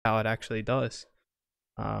how it actually does.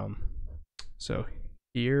 So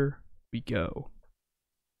here we go.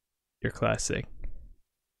 Your classic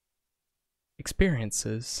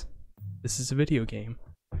experiences. This is a video game.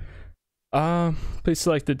 Please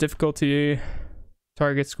select the difficulty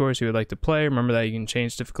target scores you would like to play. Remember that you can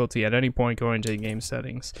change difficulty at any point going to the game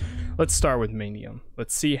settings. Let's start with medium.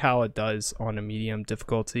 Let's see how it does on a medium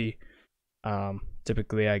difficulty.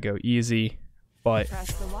 Typically I go easy, but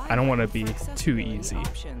I don't want to be too easy.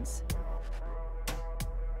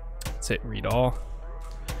 Let's hit read all.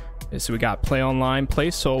 Okay, so we got play online, play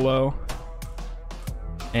solo,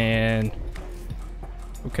 and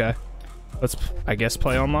okay, let's I guess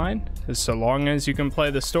play online. So long as you can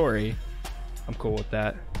play the story, I'm cool with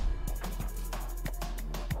that.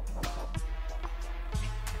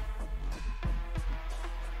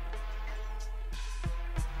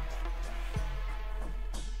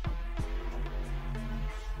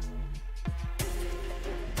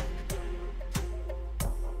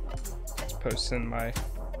 Let's post in my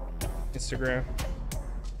Instagram.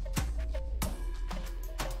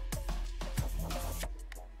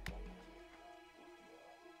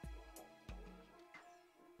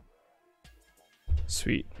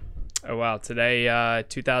 Sweet. Oh wow, today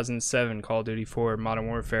 2007 Call of Duty 4 Modern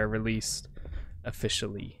Warfare released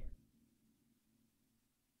officially.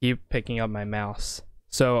 Keep picking up my mouse.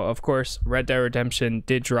 So of course Red Dead Redemption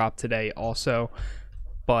did drop today also,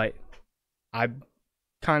 but I'm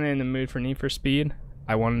kind of in the mood for Need for Speed.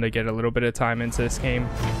 I wanted to get a little bit of time into this game,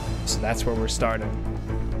 so that's where we're starting.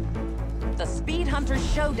 The Speed Hunters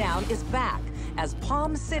Showdown is back as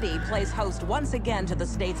Palm City plays host once again to the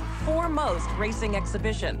state's foremost racing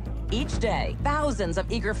exhibition. Each day, thousands of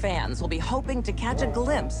eager fans will be hoping to catch a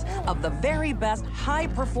glimpse of the very best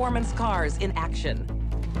high-performance cars in action.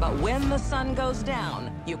 But when the sun goes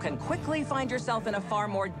down, you can quickly find yourself in a far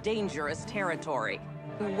more dangerous territory.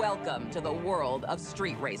 Welcome to the world of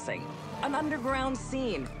street racing. An underground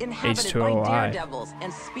scene inhabited by daredevils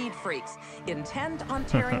and speed freaks intent on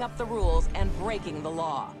tearing up the rules and breaking the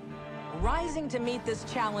law. Rising to meet this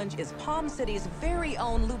challenge is Palm City's very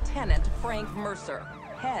own Lieutenant Frank Mercer,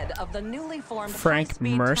 head of the newly formed Frank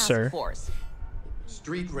Mercer Task Force.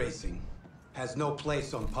 Street racing has no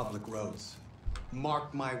place on public roads.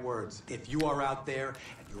 Mark my words, if you are out there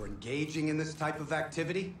and you're engaging in this type of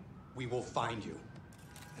activity, we will find you.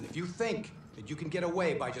 And if you think that you can get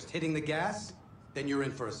away by just hitting the gas, then you're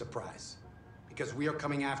in for a surprise. Because we are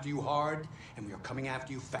coming after you hard, and we are coming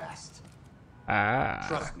after you fast.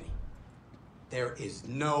 Trust me, there is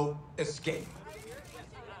no escape.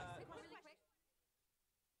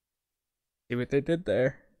 See what they did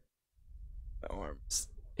there? My arm's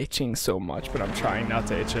itching so much, but I'm trying not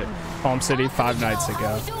to itch it. Palm City 5 nights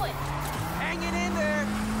ago. Hanging in there.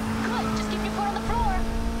 Good, just keep your foot on the floor.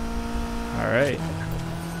 All right.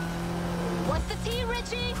 What's the tea,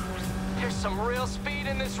 Richie? There's some real speed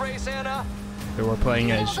in this race, Anna. So we're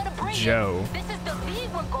playing as Joe. This is the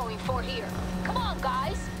lead we're going for here. Come on,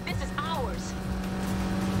 guys. This is ours.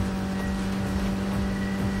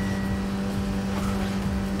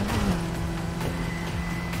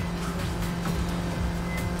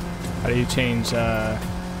 How do you change, so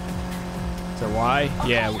Y? Okay,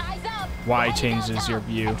 Yeah, Y changes your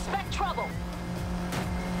view. Expect trouble.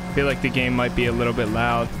 I feel like the game might be a little bit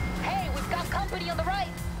loud. Hey, we've got company on the right.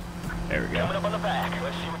 There we go. Coming up on the back.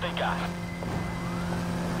 Let's see what they got.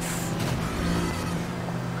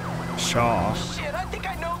 Shaw. Shit, I think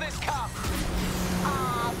I know this cop.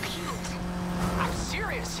 Aw, cute. I'm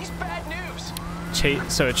serious. He's bad news.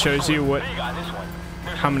 So it shows you what, There you got this one.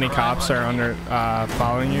 There's how many cops are under,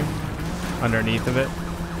 following you, underneath of it.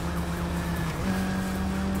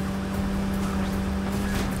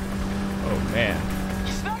 Oh man.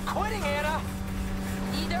 He's not quitting, Anna.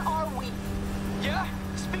 Neither are we. Yeah?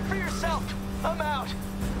 Speak for yourself. I'm out.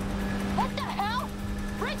 What the hell?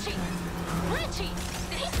 Richie! Richie!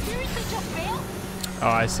 Did he seriously just bail? Oh,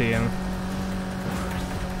 I see him.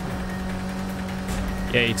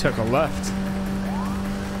 Yeah, he took a left.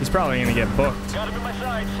 He's probably gonna get booked. Got him in my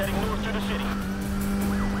sights, heading north through the city.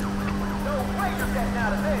 No way you're getting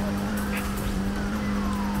out of this.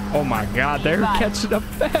 Oh my god, they're catching a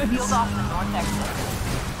fence. Field off the north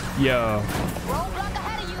exit. Yo. Roadblock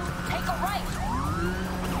ahead of you. Take a right.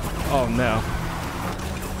 Oh no.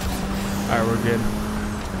 Alright, we're good.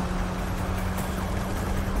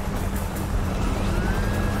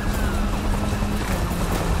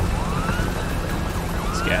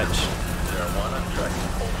 Sketch.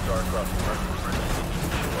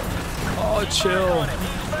 Oh, chill.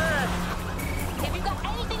 Have you got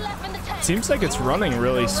anything left in the tank? Seems like it's running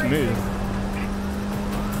really smooth.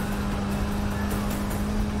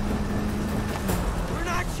 We're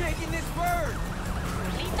not making this bird.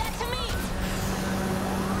 Leave that to me.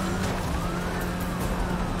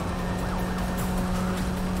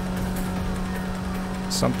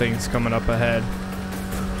 Something's coming up ahead.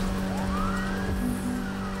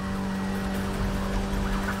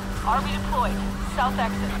 Army deployed. South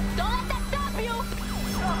exit. Don't let that stop you.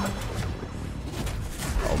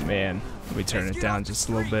 Oh man, let me turn it down just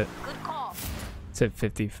a little bit. Good call. It's at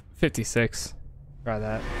 50, 56. Try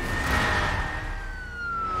that.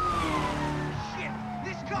 Shit,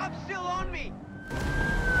 this cop's still on me.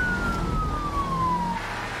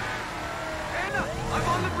 Anna, I'm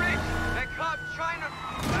on the bridge. That cop's trying to...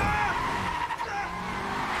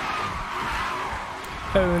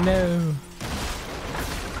 Oh no.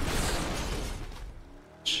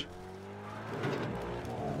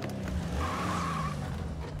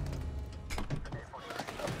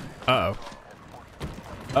 Uh-oh.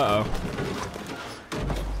 Uh-oh.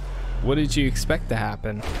 What did you expect to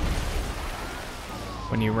happen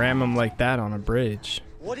when you ram him like that on a bridge?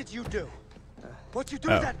 What did you do? What'd you do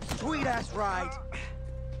to that sweet-ass ride?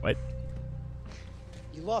 What?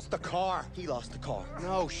 You lost the car. He lost the car.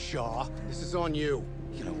 No, Shaw. This is on you.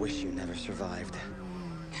 You know, wish you never survived.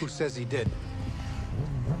 Who says he did?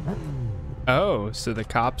 Oh, so the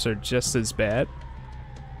cops are just as bad?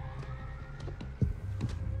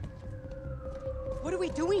 What are we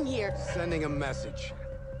doing here? Sending a message.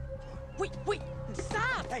 Wait,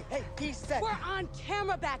 stop! Hey, he said... We're on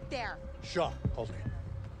camera back there. Shaw, hold it.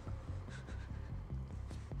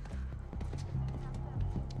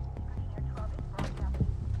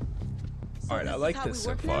 Alright, I like this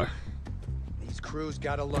so far. These crews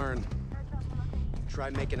gotta learn. Try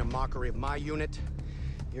making a mockery of my unit,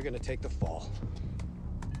 you're gonna take the fall.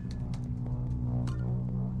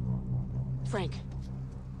 Frank,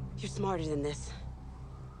 you're smarter than this.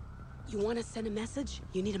 You want to send a message?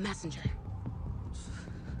 You need a messenger.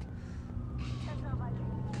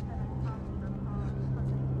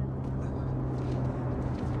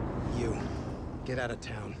 You, get out of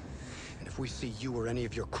town. And if we see you or any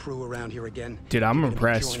of your crew around here again... Dude, I'm you're gonna be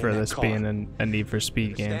impressed joining for that this car. being a Need for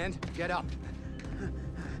Speed game. Understand? Get up.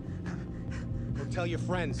 Go tell your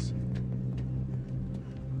friends.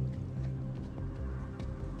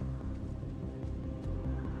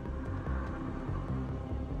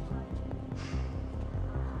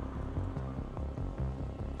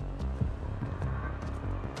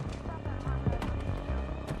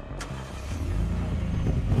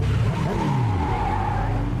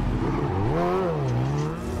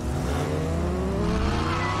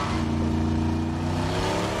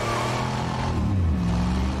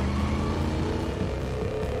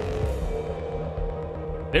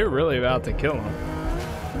 They're really about to kill him.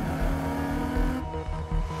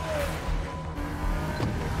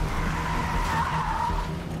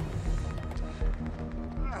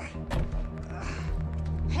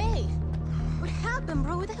 Hey, what happened,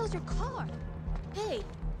 bro? Where the hell's your car? Hey,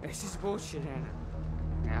 This is bullshit, Anna.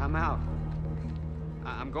 Yeah, I'm out.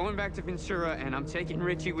 I'm going back to Ventura, and I'm taking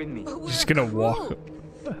Richie with me. but we're Just a gonna crew. walk.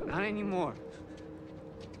 Not anymore.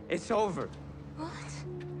 It's over. What?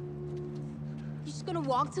 You just gonna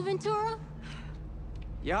walk to Ventura?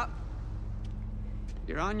 Yup.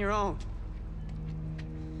 You're on your own.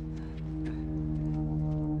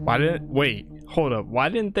 Why didn't wait? Hold up. Why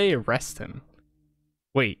didn't they arrest him?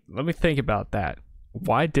 Wait, let me think about that.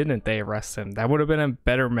 Why didn't they arrest him? That would have been a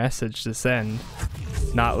better message to send.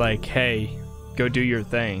 Not like, hey, go do your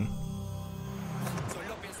thing.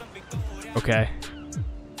 Okay.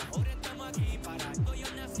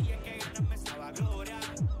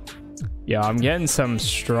 Yeah, I'm getting some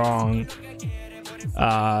strong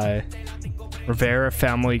Rivera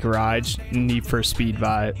Family Garage Need for Speed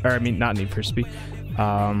vibe. Or I mean, not Need for Speed.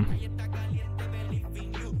 I'm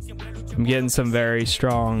getting some very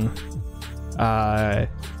strong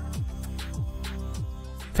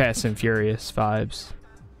Fast and Furious vibes.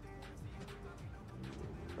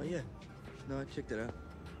 Oh yeah, no, I checked it out.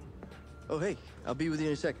 Oh hey, I'll be with you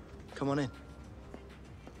in a sec. Come on in.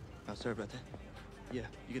 Oh, sorry about that. Yeah,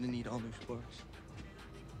 you're gonna need all new sparks.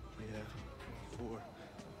 Yeah, 4. What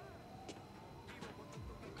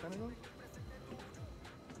kind of noise?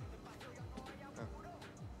 Oh.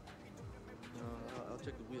 No, I'll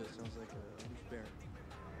check the wheel. Sounds like a loose bearing.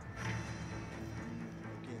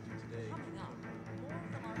 Can't do today. Coming up, more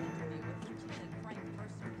from our interview with Lieutenant Frank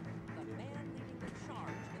Mercer, the man leading the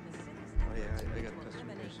charge in the city's Oh yeah, effort I got a to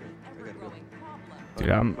customer here, eliminate so the I gotta go. ever-growing problem. Dude,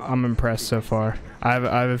 I'm impressed so far. I have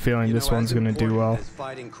a feeling You this know, one's as gonna do important well. as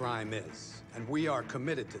fighting crime is, and we are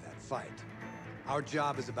committed to that fight. Our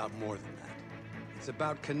job is about more than that. It's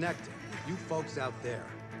about connecting with you folks out there,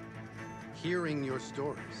 hearing your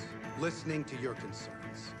stories, listening to your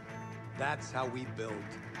concerns. That's how we build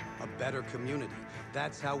a better community.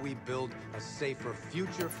 That's how we build a safer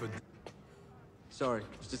future for... Sorry,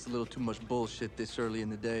 it's just a little too much bullshit this early in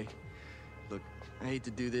the day. Look, I hate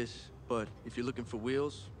to do this, but if you're looking for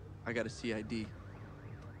wheels, I got a CID.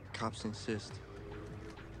 Cops insist.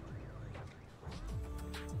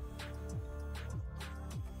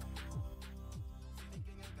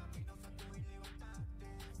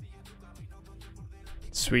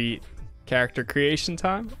 Sweet. Character creation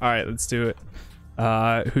time? Alright, let's do it.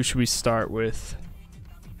 Who should we start with?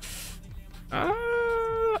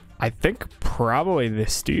 I think probably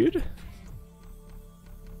this dude.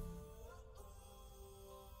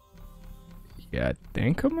 Yeah, I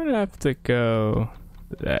think I'm gonna have to go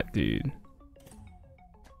with that dude.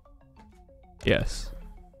 Yes.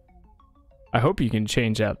 I hope you can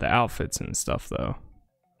change out the outfits and stuff though.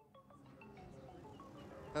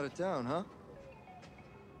 Out of town, huh?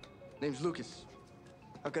 Name's Lucas.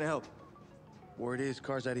 How can I help? Word is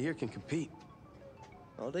cars out of here can compete.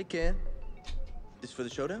 Oh, they can. This for the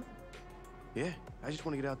showdown? Yeah, I just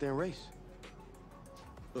want to get out there and race.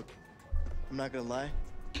 Look, I'm not gonna lie.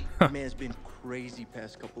 The man's been crazy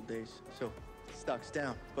past couple days, so stock's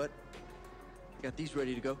down. But I got these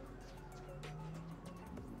ready to go.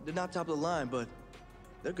 They're not top of the line, but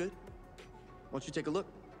they're good. Why don't you take a look,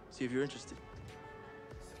 see if you're interested?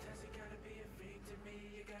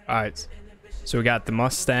 Alright, so we got the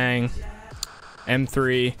Mustang,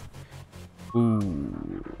 M3.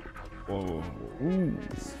 Ooh. Whoa. Ooh.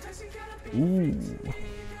 Ooh.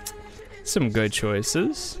 Some good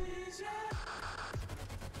choices.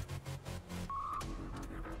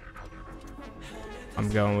 I'm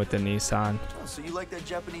going with the Nissan. So you like that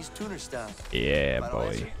Japanese tuner style? Yeah,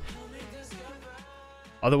 boy.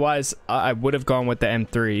 Otherwise, I would have gone with the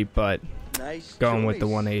M3, but Nice going with the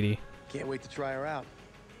choice. 180. Can't wait to try her out.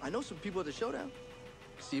 I know some people at the showdown.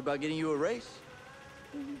 See about getting you a race.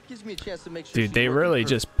 Gives me a chance to make sure. Dude, she's they working really for-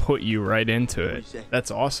 just put you right into What do you it. say? That's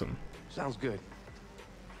awesome. Sounds good.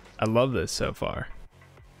 I love this so far.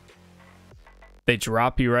 They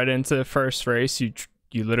drop you right into the first race. You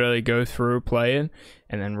literally go through playing,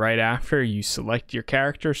 and then right after you select your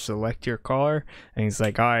character, select your car, and he's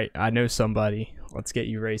like, "All right, I know somebody. Let's get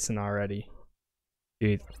you racing already."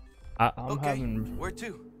 Dude, I'm having where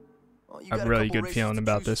to? Well, you a got really couple good races feeling to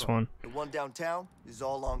about choose this from. one. The one downtown is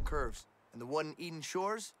all long curves, and the one in Eden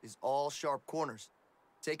Shores is all sharp corners.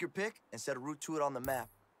 Take your pick and set a route to it on the map.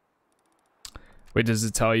 Wait, does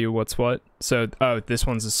it tell you what's what? So, oh, this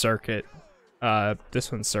one's a circuit.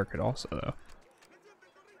 This one's circuit also, though.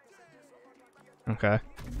 Okay.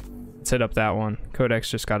 Let's hit up that one. Codex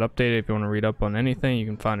just got updated. If you want to read up on anything, you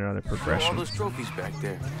can find it under All progression. those trophies back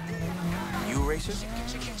there. You a racer?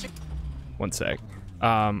 One sec.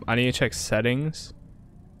 I need to check settings.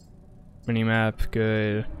 Minimap,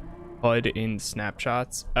 good. HUD in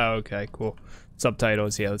snapshots. Oh, okay, cool.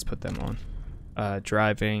 Subtitles, yeah, let's put them on.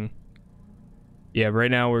 Driving. Yeah,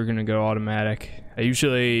 right now we're gonna go automatic.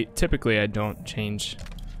 Typically I don't change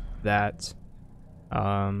that.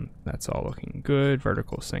 That's all looking good.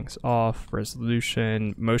 Vertical syncs off.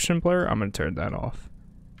 Resolution, motion blur, I'm gonna turn that off.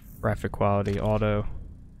 Graphic quality, auto.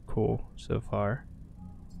 Cool so far.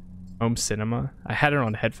 Home cinema. I had it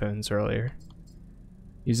on headphones earlier.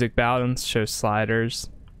 Music balance, show sliders.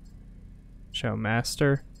 Show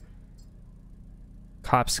master.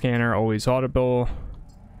 Cop scanner, always audible.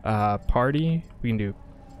 Party, we can do,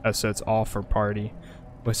 oh, so it's all for party.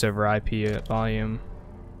 Voice over IP volume.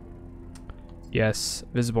 Yes.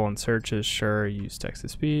 Visible in searches, sure. Use text to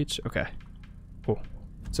speech. Okay, cool.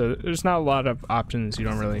 So there's not a lot of options. You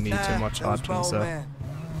don't really need too much options though.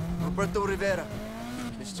 Roberto Rivera,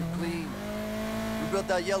 Mr. Clean. He built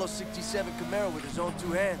that yellow 67 Camaro with his own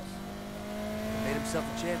two hands. Made himself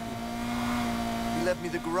a champion. He left me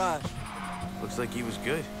the garage. Looks like he was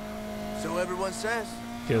good. So everyone says.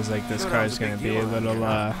 Feels like this car is gonna be a little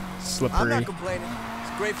I'm slippery. not complaining.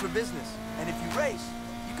 It's great for business. And if you race,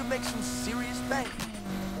 you can make some serious bank.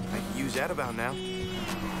 I can use that about now. You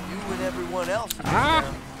and everyone else.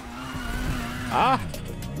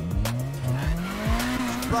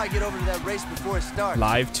 Probably get over to that race before it starts.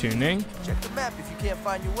 Live tuning. Check the map if you can't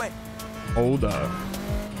find your way. Hold up.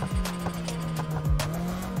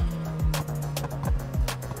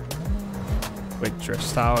 Wait, drift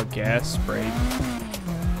style, gas, brake.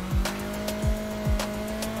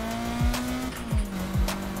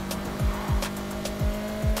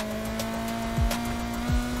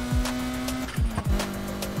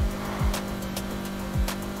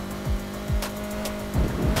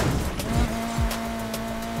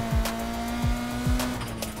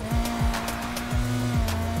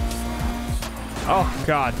 Oh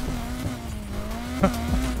God.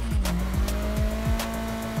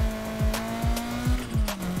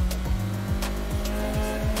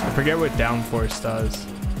 I forget what downforce does.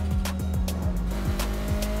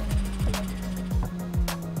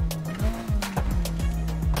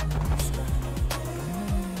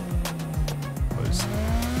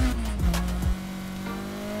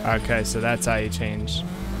 Okay, so that's how you change.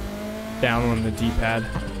 Down on the D-pad.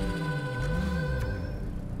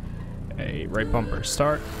 A right bumper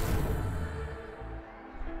start.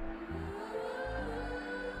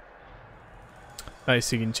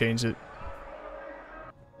 Nice, you can change it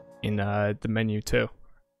in the menu too.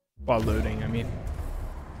 While loading, I mean.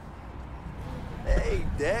 Hey,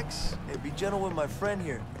 Dex. Hey, be gentle with my friend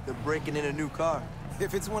here. They're breaking in a new car.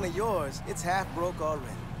 If it's one of yours, it's half broke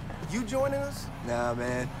already. You joining us? Nah,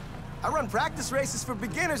 man. I run practice races for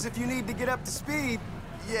beginners if you need to get up to speed.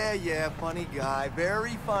 Yeah, funny guy.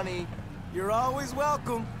 Very funny. You're always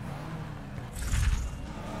welcome.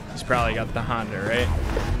 He's probably got the Honda, right?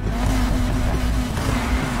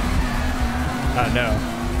 Oh,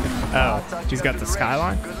 no. Oh, he's got the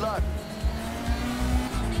Skyline? Good luck.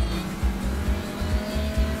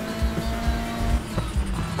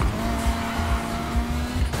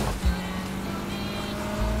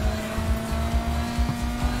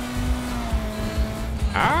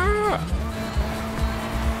 Ah!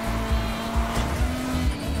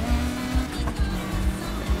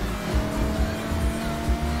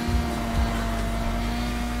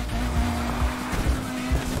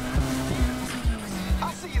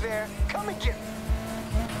 I see you there. Come and get me.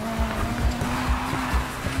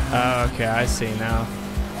 Oh, okay, I see now.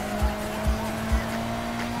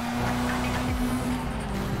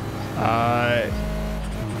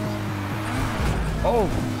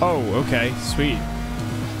 Oh, okay, sweet.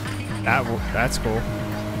 That's cool.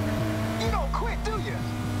 You don't quit, do you?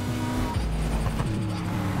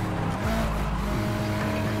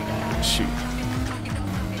 Shoot.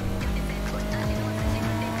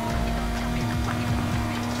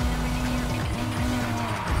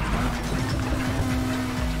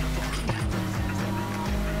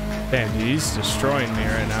 Damn, dude, he's destroying me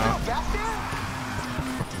right now.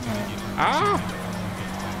 Ah!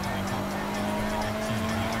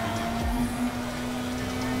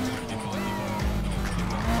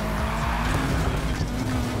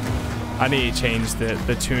 I need to change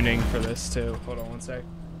the tuning for this too. Hold on one sec.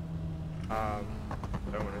 I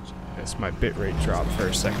want to just my bitrate drop for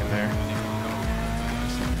a second there.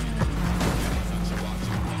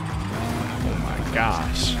 Oh my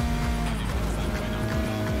gosh.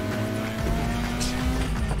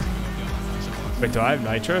 Wait, do I have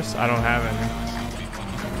nitrous? I don't have any.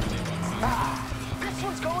 This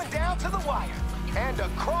one's going down to the wire and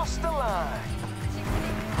across the line.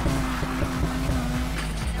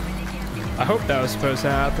 I hope that was supposed to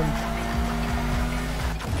happen.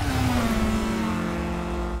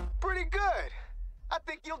 Pretty good. I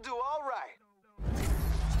think you'll do all right.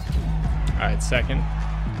 All right, second.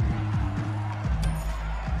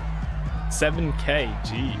 7K,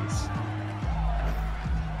 jeez.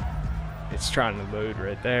 It's trying to load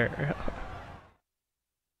right there.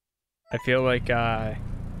 I feel like Tommy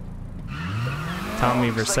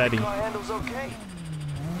Vercetti. Handles okay.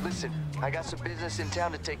 Listen, I got some business in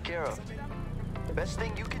town to take care of. The best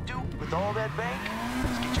thing you can do with all that bank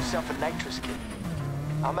is get yourself a nitrous kit.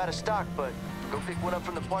 I'm out of stock, but go pick one up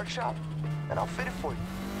from the part shop, and I'll fit it for you.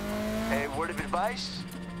 Hey, word of advice?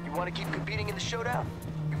 You want to keep competing in the showdown?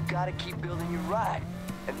 You gotta keep building your ride,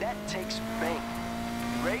 and that takes bank.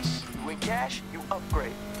 You race, you win cash, you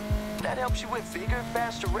upgrade. That helps you win bigger,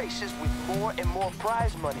 faster races with more and more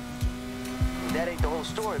prize money. And that ain't the whole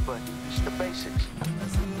story, but it's the basics.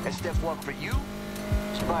 And step one for you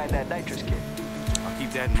is buying that nitrous kit. I'll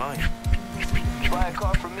keep that in mind. You buy a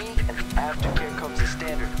car from me, and aftercare comes as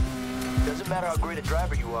standard. Doesn't matter how great a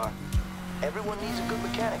driver you are. Everyone needs a good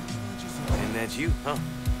mechanic. And that's you, huh?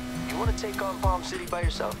 You want to take on Palm City by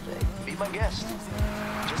yourself? Hey, be my guest.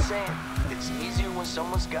 Just saying, it's easier when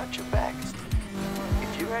someone's got your back.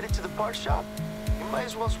 If you're headed to the parts shop, you might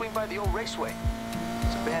as well swing by the old raceway.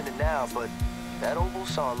 It's abandoned now, but that oval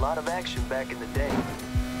saw a lot of action back in the day.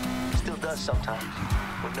 Still does sometimes,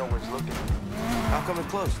 when no one's looking. How come it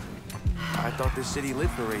closed? I thought this city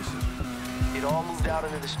lived for racing. It all moved out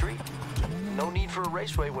into the street. No need for a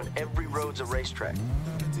raceway when every road's a racetrack.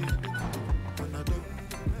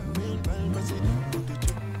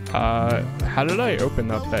 How did I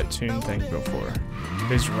open up that tune thing before?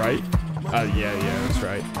 Is right? Yeah, it's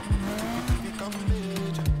right.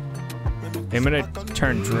 I'm gonna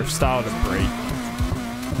turn drift style to brake.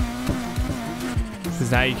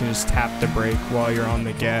 Because now you can just tap the brake while you're on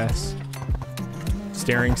the gas.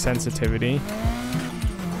 Steering sensitivity.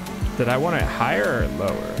 Did I want it higher or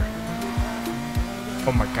lower?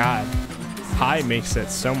 Oh my god. high makes it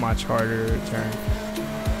so much harder to turn.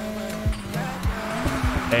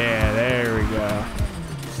 Yeah, there we go.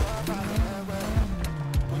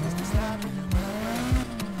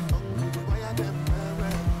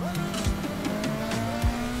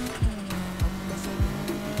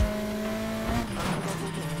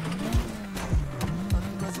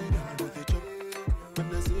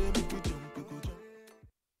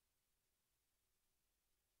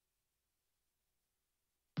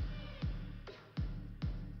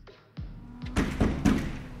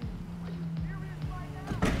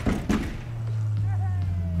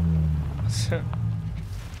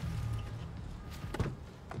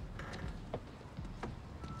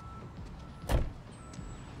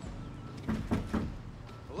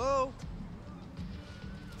 Hello?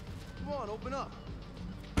 Come on, open up.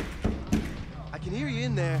 I can hear you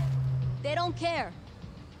in there. They don't care.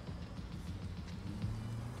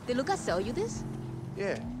 Did Lucas sell you this?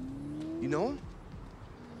 Yeah. You know him?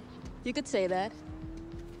 You could say that.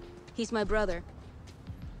 He's my brother.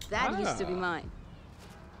 That used to be mine.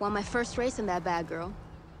 Won my first race in that bad girl.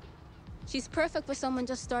 She's perfect for someone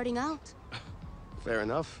just starting out. Fair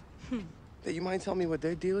enough. Hey, you mind telling me what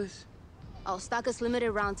their deal is? Oh, stock is limited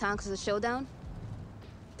around town because of the showdown.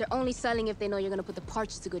 They're only selling if they know you're gonna put the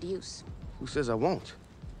parts to good use. Who says I won't?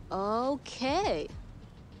 Okay.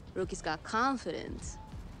 Rookie's got confidence.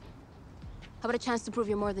 How about a chance to prove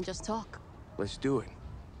you're more than just talk? Let's do it.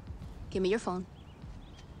 Give me your phone.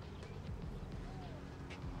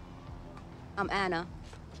 I'm Anna.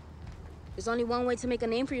 There's only one way to make a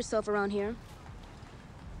name for yourself around here.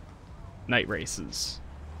 Night races.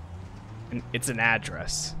 And it's an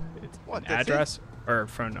address. It's What, an that's address or a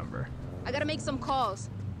phone number. I gotta make some calls.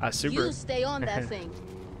 Super. You stay on that thing.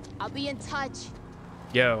 I'll be in touch.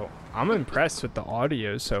 Yo, I'm impressed with the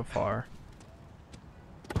audio so far.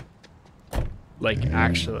 Like,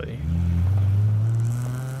 actually.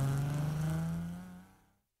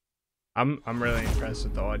 I'm really impressed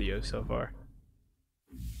with the audio so far.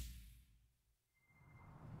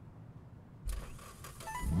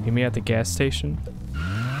 Meet me at the gas station?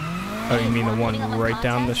 Oh, you mean the one right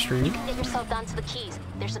down the street? You can get yourself down to the Keys.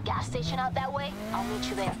 There's a gas station out that way. I'll meet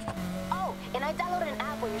you there. Oh, and I downloaded an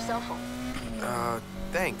app on your cell phone.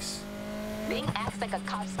 Thanks. Bing acts like a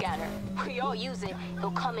cop scanner. We all use it.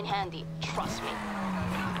 It'll come in handy. Trust me.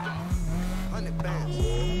 100 bands.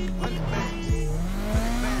 100 bands.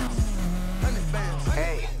 100 bands. 100 bands.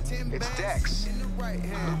 Hey, it's Dex.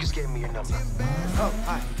 Lucas gave me your number. Oh,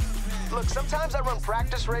 hi. Look, sometimes I run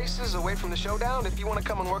practice races away from the showdown if you want to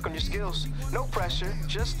come and work on your skills. No pressure,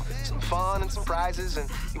 just some fun and some prizes, and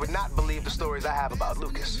you would not believe the stories I have about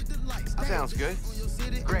Lucas. Sounds good.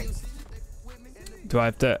 Great. Do I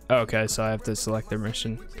have to? Okay, so I have to select their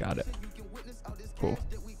mission. Got it. Cool.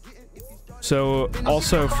 So,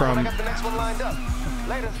 also from I got the next one lined up.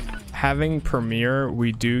 Later. having Premiere,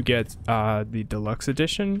 we do get the deluxe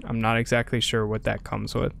edition. I'm not exactly sure what that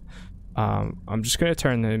comes with. I'm just gonna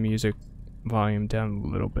turn the music volume down a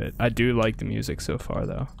little bit. I do like the music so far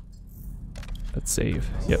though. Let's save.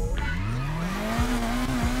 Yep.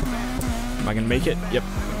 Am I gonna make it? Yep.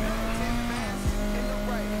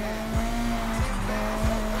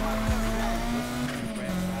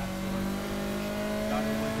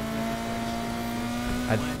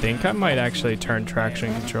 I think I might actually turn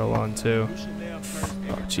traction control on too.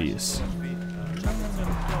 Oh jeez.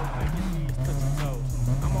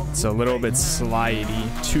 It's a little bit slidey,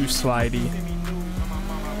 too slidey.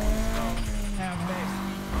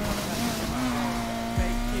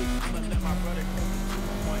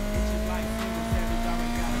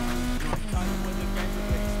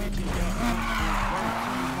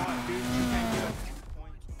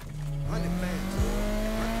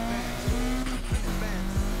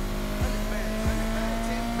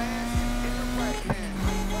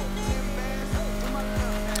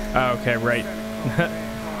 Oh, okay, right.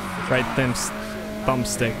 Right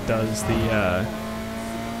thumbstick does the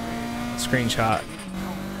screenshot.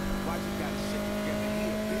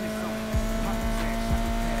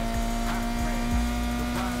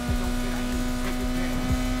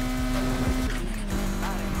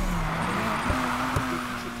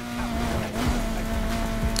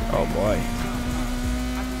 Oh boy.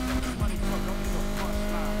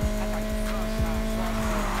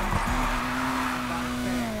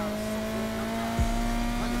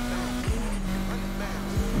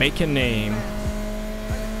 Make a name.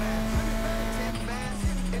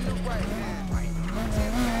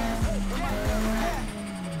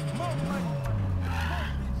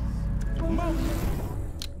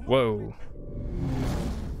 Whoa.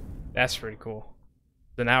 That's pretty cool.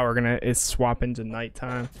 So now we're gonna swap into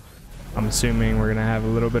nighttime. I'm assuming we're gonna have a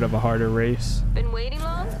little bit of a harder race. Been waiting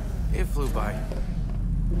long? It flew by.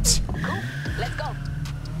 Cool. Let's go.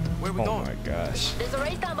 Where we going? Oh my gosh. There's a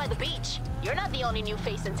race down by the beach. You're not the only new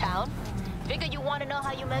face in town. Figure you want to know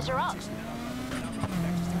how you measure up.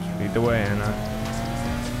 Lead the way, Anna.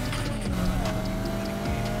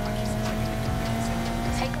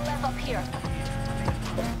 Take a left up here.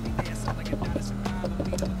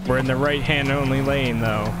 We're in the right-hand only lane,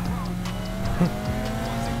 though.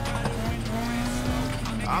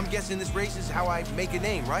 I'm guessing this race is how I make a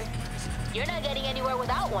name, right? You're not getting anywhere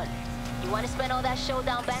without one. You want to spend all that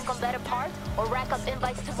showdown bank on better parts or rack up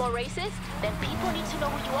invites to more races? Then people need to know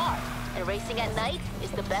who you are. And racing at night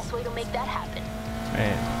is the best way to make that happen.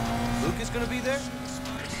 Man. Luke is gonna be there?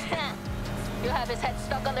 You'll have his head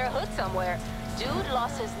stuck under a hood somewhere. Dude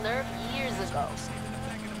lost his nerve years ago.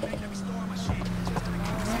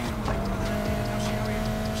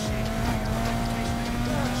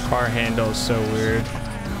 Car handle is so weird.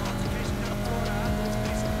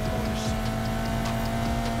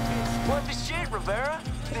 What the shit, Rivera?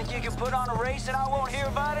 Think you can put on a race and I won't hear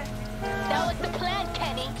about it? That was the plan,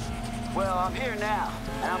 Kenny. Well, I'm here now,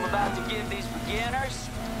 and I'm about to give these beginners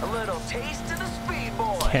a little taste of the speed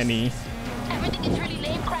boys. Kenny. Everything is really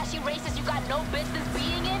lame, crashing races you got no business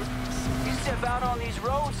being in. You step out on these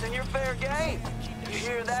roads and you're fair game. You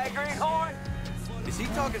hear that, greenhorn? Is he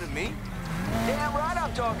talking to me? Damn right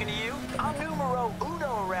I'm talking to you. I'm numero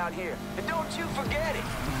uno around here, and don't you forget it.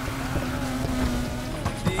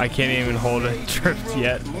 I can't even hold a drift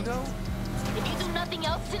yet. If you do nothing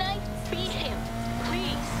else tonight, beat him,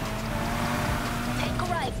 please. Take a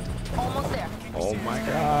right. Almost there. Oh my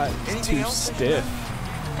god. It's too stiff.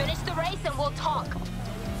 Finish the race and we'll talk.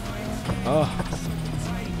 Oh.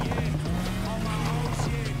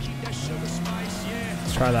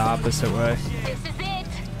 Let's try the opposite way. This is it.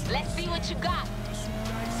 Let's see what you got.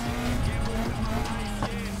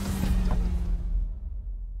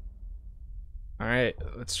 All right,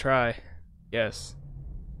 let's try. Yes.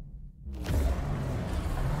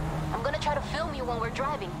 I'm gonna try to film you when we're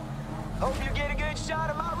driving. Hope you get a good shot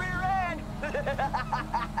of my rear end.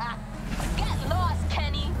 Get lost,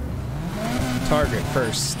 Kenny. Target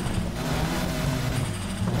first.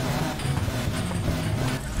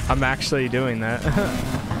 I'm actually doing that.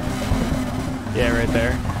 Yeah, right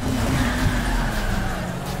there.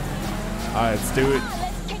 Alright, let's do it.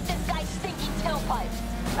 Let's kick this guy's stinking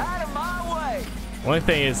tailpipe. Out of my way. Only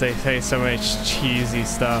thing is they say so much cheesy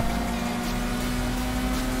stuff.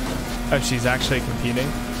 Oh, she's actually competing?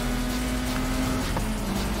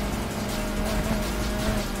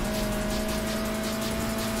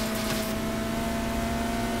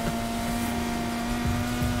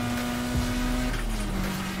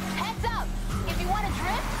 Heads up! If you want to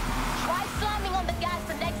drift, try slamming on the gas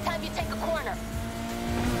the next time you take a corner.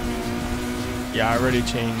 Yeah, I already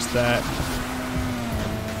changed that.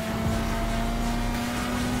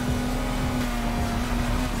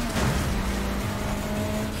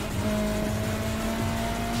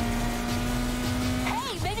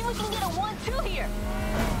 Hey, maybe we can get a 1-2 here.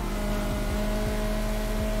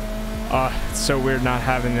 It's so weird not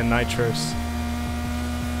having the nitros.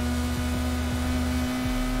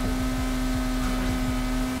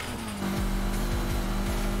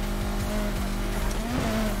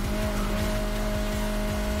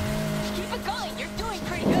 Keep it going. You're doing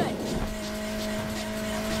pretty good.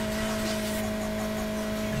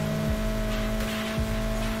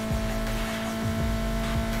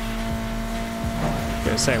 I was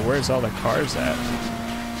gonna say, where's all the cars at?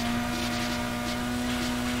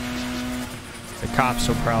 The cops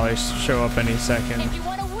will probably show up any second. If you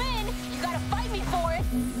want to win, you gotta fight me for it.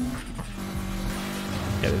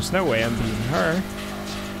 Yeah, there's no way I'm beating her.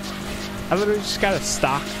 I literally just got a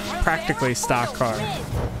stock, practically stock car.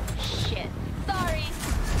 Shit. Sorry.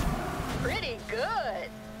 Pretty good.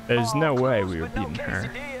 There's no way we were beating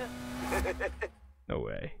her. No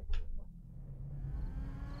way.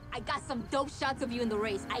 I got some dope shots of you in the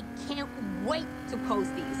race. I can't wait to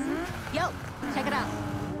post these. Yo, check it out.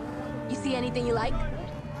 You see anything you like?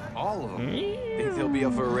 All of them. Think they'll be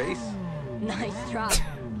up for a race? Nice try.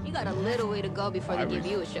 You got a little way to go before they give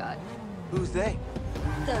you a shot. Who's they?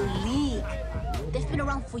 The League. They've been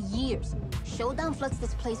around for years. Showdown floods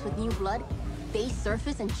this place with new blood. They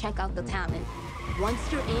surface and check out the talent. Once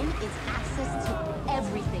you're in, it's access to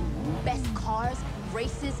everything. Best cars,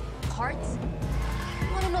 races, carts.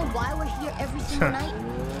 You wanna know why we're here every single night?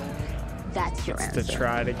 That's your answer. To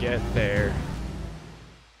try to get there.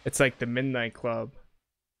 It's like the Midnight Club.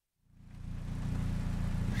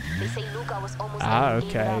 They say Luca was almost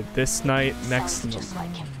okay. This night, next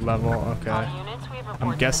level. Okay.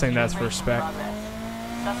 I'm guessing that's respect.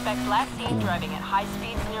 Suspect last seen driving at high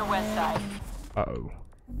speeds near West Side. Uh-oh.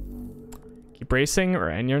 Keep racing or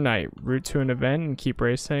end your night. Route to an event and keep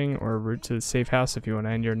racing, or route to the safe house if you want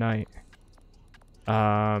to end your night.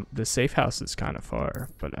 The safe house is kind of far,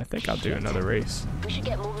 but I think I'll do another race. We should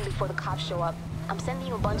get moving before the cops show up. I'm sending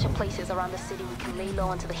you a bunch of places around the city we can lay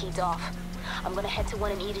low until the heat's off. I'm gonna head to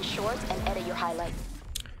one in Eden Shores and edit your highlight.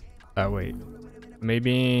 Oh wait,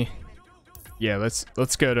 maybe. Yeah, let's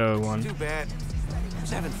go to one. Too bad. I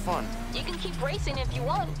was having fun. You can keep racing if you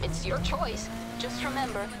want. It's your choice. Just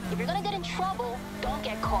remember, if you're gonna get in trouble, don't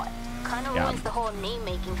get caught. Kind of ruins the whole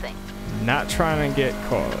name-making thing. Not trying to get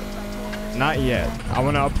caught. Not yet. I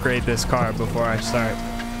want to upgrade this car before I start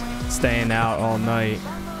staying out all night.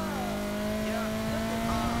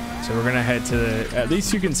 So we're gonna head to the. At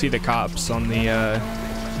least you can see the cops on the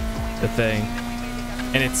thing,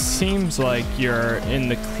 and it seems like you're in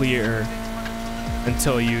the clear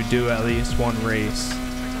until you do at least one race.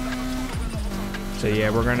 So yeah,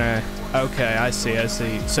 we're gonna. Okay, I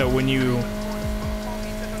see. So when you,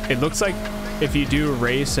 it looks like if you do a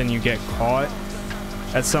race and you get caught,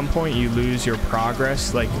 at some point you lose your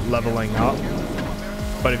progress, like leveling up.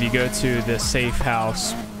 But if you go to the safe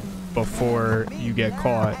house before you get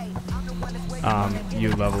caught,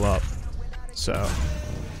 you level up. So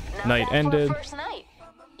night ended. First night.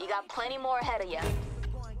 You got plenty more ahead of you.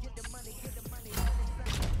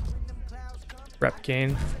 Rep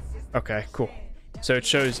gain. Okay, cool. So it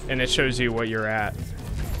shows, and it shows you what you're at.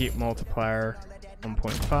 Heat multiplier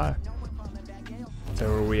 1.5. So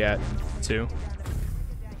where are we at? 2.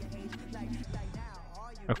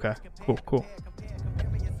 Okay, cool.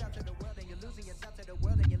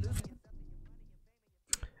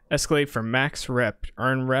 Escalate for max rep.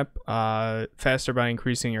 Earn rep faster by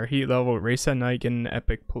increasing your heat level. Race at night, get in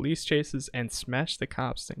epic police chases, and smash the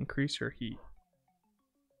cops to increase your heat.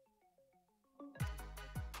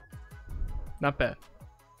 Not bad.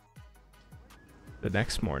 The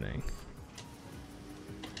next morning.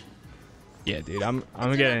 Yeah, dude, I'm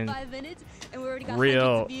getting 5 minutes and we already got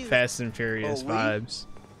real Fast and Furious vibes.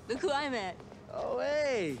 Look who I'm at. Oh,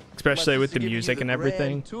 hey. Especially with the music and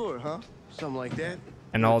everything. Tour, huh? Something like that.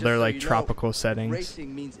 And all their like tropical settings.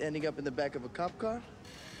 Racing means ending up in the back of a cop car.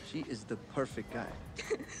 She is the perfect guy.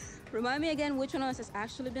 Remind me again which one of us has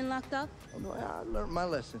actually been locked up? Oh, no, I learned my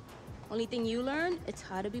lesson. Only thing you learned, it's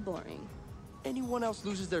how to be boring. Anyone else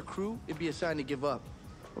loses their crew, it'd be a sign to give up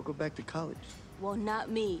or go back to college. Well,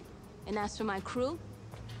 not me. And as for my crew,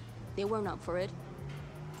 they weren't up for it.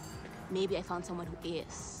 Maybe I found someone who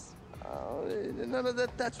is. Oh, none of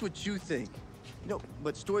that. That's what you think. You know,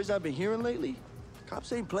 but stories I've been hearing lately,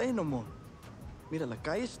 cops ain't playing no more. Mira, la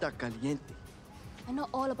calle está caliente. I know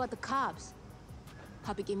all about the cops.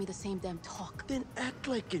 Papi gave me the same damn talk. Then act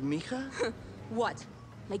like it, mija. What?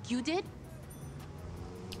 Like you did?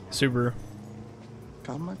 Subaru.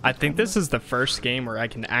 I think this is the first game where I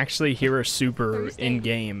can actually hear a Subaru in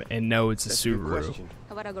game and know it's a Subaru.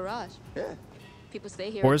 How about a garage? Yeah. People stay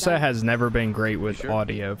here. Forza has never been great with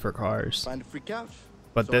audio for cars. Find a free couch.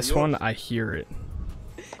 But this one, I hear it.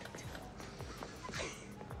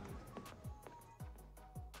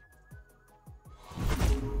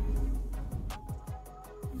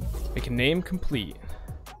 Make a name complete.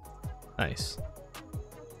 Nice.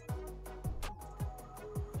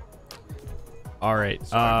 All right.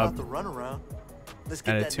 About the runaround. Let's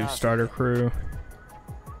get add that it to Nazi. starter crew.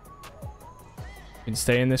 You can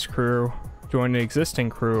stay in this crew, join the existing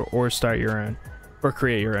crew, or start your own, or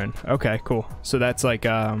create your own. Okay, cool. So that's like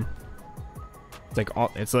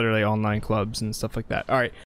it's literally online clubs and stuff like that. All right.